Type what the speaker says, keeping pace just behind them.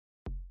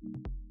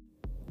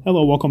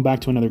Hello, welcome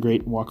back to another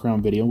great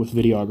walk-around video with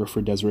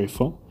videographer Desiree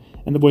Full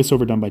and the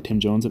voiceover done by Tim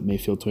Jones at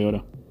Mayfield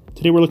Toyota.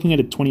 Today we're looking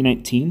at a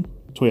 2019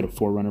 Toyota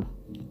 4Runner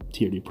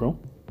TRD PRO.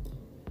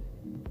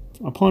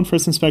 Upon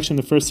first inspection,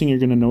 the first thing you're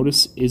going to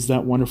notice is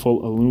that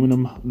wonderful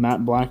aluminum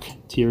matte black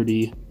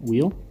TRD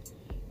wheel,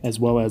 as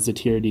well as the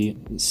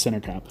TRD center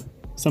cap,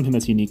 something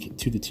that's unique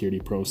to the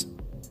TRD Pros.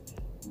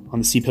 On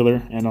the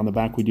C-pillar and on the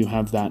back we do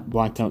have that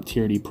blacked out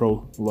TRD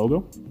Pro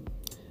logo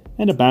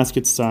and a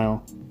basket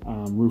style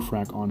roof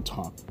rack on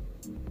top.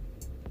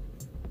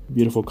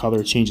 Beautiful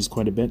color, changes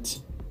quite a bit.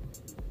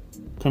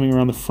 Coming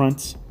around the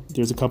front,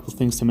 there's a couple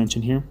things to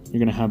mention here. You're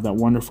going to have that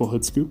wonderful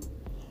hood scoop,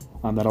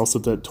 that also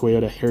the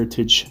Toyota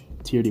Heritage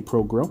TRD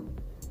Pro grille,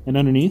 and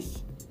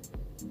underneath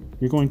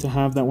you're going to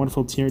have that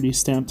wonderful TRD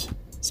stamped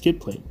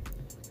skid plate,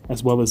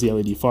 as well as the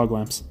LED fog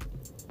lamps.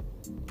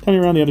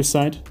 Coming around the other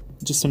side,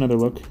 just another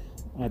look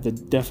at the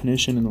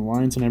definition and the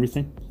lines and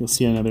everything. You'll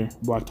see another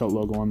blacked out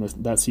logo on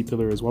that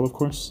C-pillar as well, of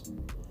course.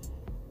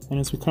 And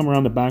as we come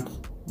around the back,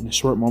 in a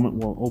short moment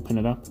we'll open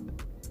it up,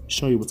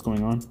 show you what's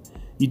going on.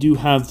 You do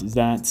have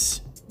that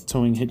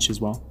towing hitch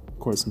as well, of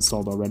course,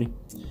 installed already.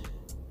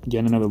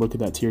 Again, another look at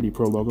that TRD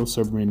Pro logo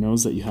so everybody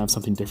knows that you have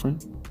something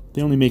different.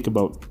 They only make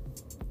about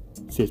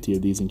 50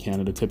 of these in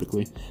Canada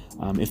typically,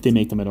 if they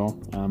make them at all.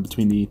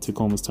 Between the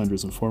Tacomas,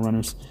 Tundras, and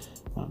 4Runners,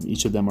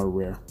 each of them are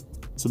rare.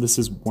 So this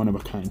is one of a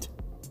kind.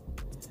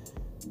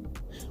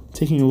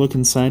 Taking a look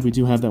inside, we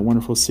do have that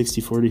wonderful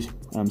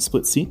 60/40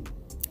 split seat.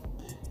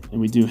 And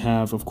we do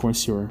have, of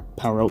course, your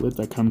power outlet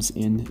that comes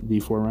in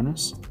the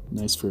 4Runners.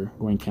 Nice for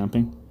going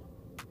camping.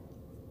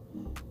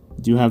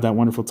 We do have that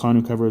wonderful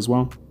tonneau cover as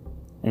well.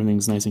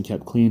 Everything's nice and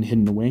kept clean,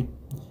 hidden away.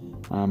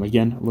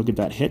 Again, look at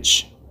that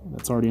hitch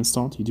that's already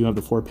installed. You do have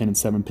the 4-pin and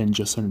 7-pin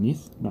just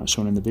underneath, not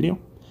shown in the video,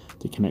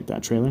 to connect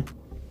that trailer.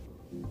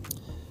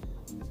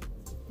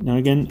 Now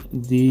again,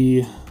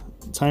 the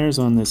tires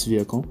on this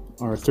vehicle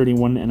are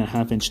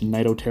 31.5-inch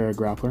Nitro Terra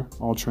Grappler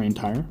all-terrain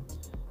tire.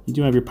 You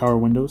do have your power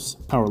windows,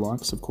 power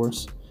locks, of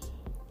course.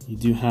 You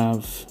do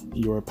have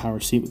your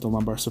power seat with the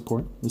lumbar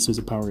support. This is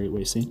a power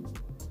 8-way seat.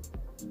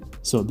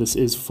 So this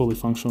is fully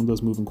functional,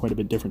 does move in quite a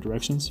bit different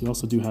directions. You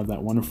also do have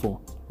that wonderful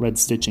red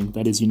stitching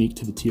that is unique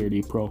to the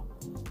TRD Pro,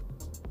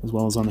 as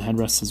well as on the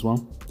headrests as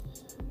well.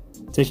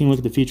 Taking a look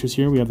at the features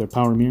here, we have their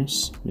power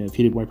mirrors, we have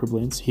heated wiper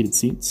blades, heated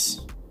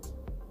seats.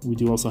 We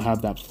do also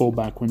have that full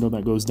back window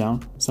that goes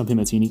down, something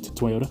that's unique to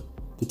Toyota.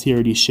 The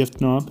TRD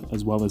shift knob,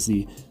 as well as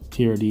the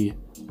TRD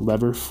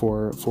lever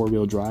for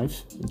four-wheel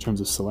drive in terms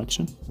of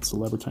selection. That's the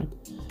lever type.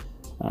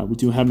 We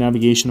do have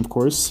navigation, of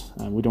course.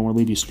 We don't want to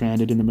leave you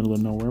stranded in the middle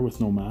of nowhere with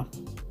no map.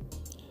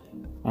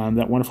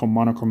 That wonderful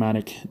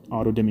monochromatic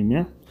auto-dimming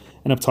mirror.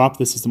 And up top,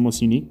 this is the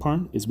most unique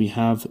part, is we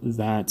have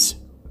that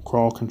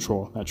crawl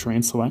control, that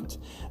terrain select,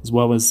 as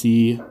well as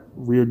the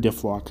rear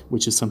diff lock,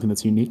 which is something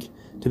that's unique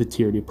to the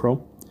TRD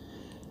Pro.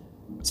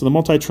 So the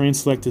multi-terrain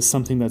select is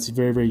something that's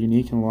very, very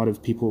unique and a lot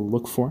of people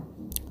look for.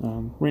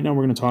 Right now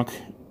we're going to talk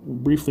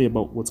briefly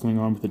about what's going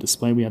on with the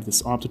display. We have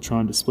this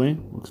Optitron display,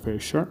 looks very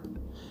sharp.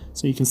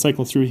 So you can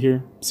cycle through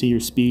here, see your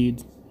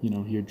speed,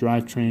 your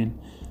drivetrain,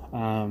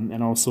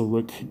 and also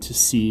look to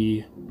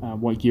see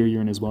what gear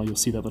you're in as well. You'll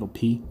see that little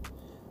P.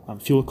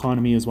 Fuel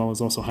economy as well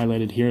is also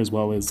highlighted here, as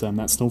well as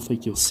that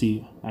snowflake you'll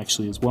see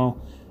actually as well.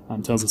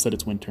 Tells us that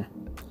it's winter.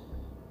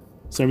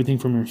 So everything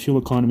from your fuel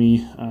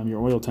economy,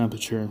 your oil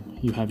temperature,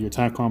 you have your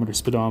tachometer,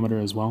 speedometer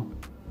as well.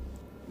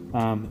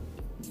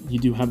 You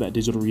do have that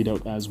digital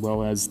readout as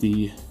well as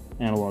the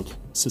analog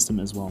system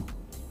as well.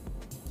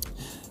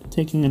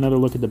 Taking another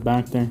look at the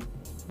back there,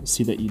 you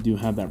see that you do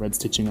have that red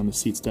stitching on the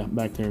seats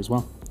back there as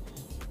well.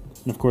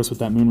 And of course with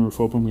that moonroof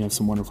open we have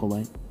some wonderful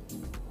light.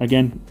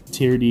 Again,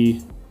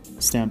 TRD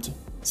stamped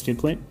skid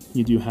plate.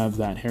 You do have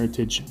that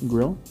Heritage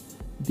grille.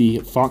 The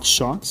Fox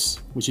shocks,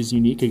 which is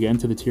unique again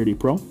to the TRD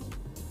Pro.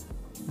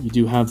 You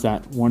do have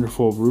that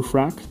wonderful roof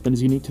rack that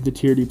is unique to the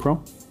TRD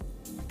Pro.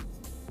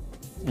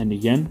 And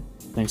again,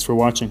 thanks for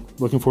watching.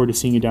 Looking forward to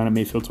seeing you down at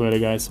Mayfield Toyota,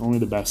 guys. Only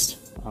the best.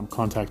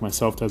 Contact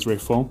myself, Desiree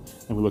Full,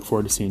 and we look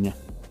forward to seeing you.